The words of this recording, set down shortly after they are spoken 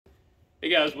Hey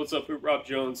guys, what's up? Rob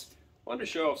Jones. Wanted to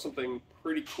show off something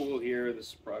pretty cool here.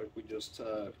 This product we just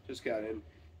got in.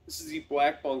 This is the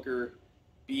Black Bunker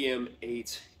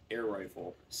BM8 air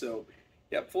rifle. So,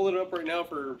 yeah, fold it up right now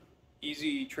for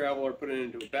easy travel or put it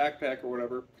into a backpack or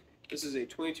whatever. This is a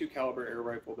 22 caliber air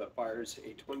rifle that fires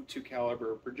a 22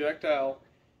 caliber projectile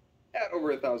at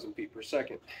over 1,000 feet per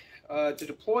second. To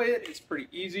deploy it, it's pretty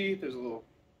easy. There's a little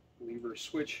lever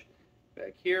switch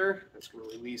back here that's going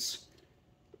to release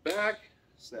the back.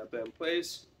 Snap that in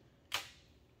place,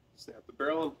 snap the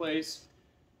barrel in place.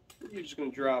 You're just going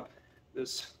to drop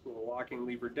this little locking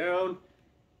lever down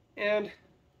and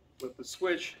flip the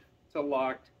switch to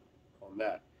locked on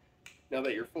that. Now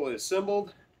that you're fully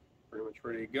assembled, pretty much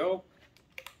ready to go,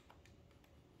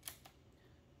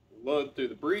 load through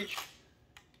the breech,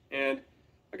 and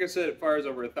like I said, it fires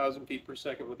over 1,000 feet per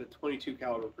second with a 22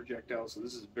 caliber projectile, so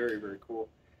this is very, very cool.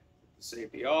 The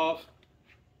safety off.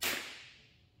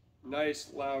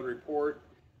 Nice loud report.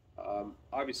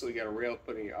 Obviously got a rail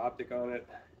putting optic on it.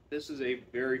 This is a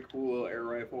very cool little air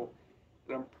rifle,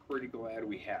 and I'm pretty glad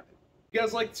we have it. If you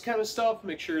guys like this kind of stuff,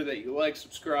 make sure that you like,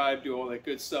 subscribe, do all that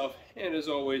good stuff, and as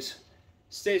always,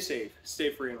 stay safe,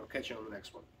 stay free, and I'll catch you on the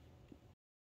next one.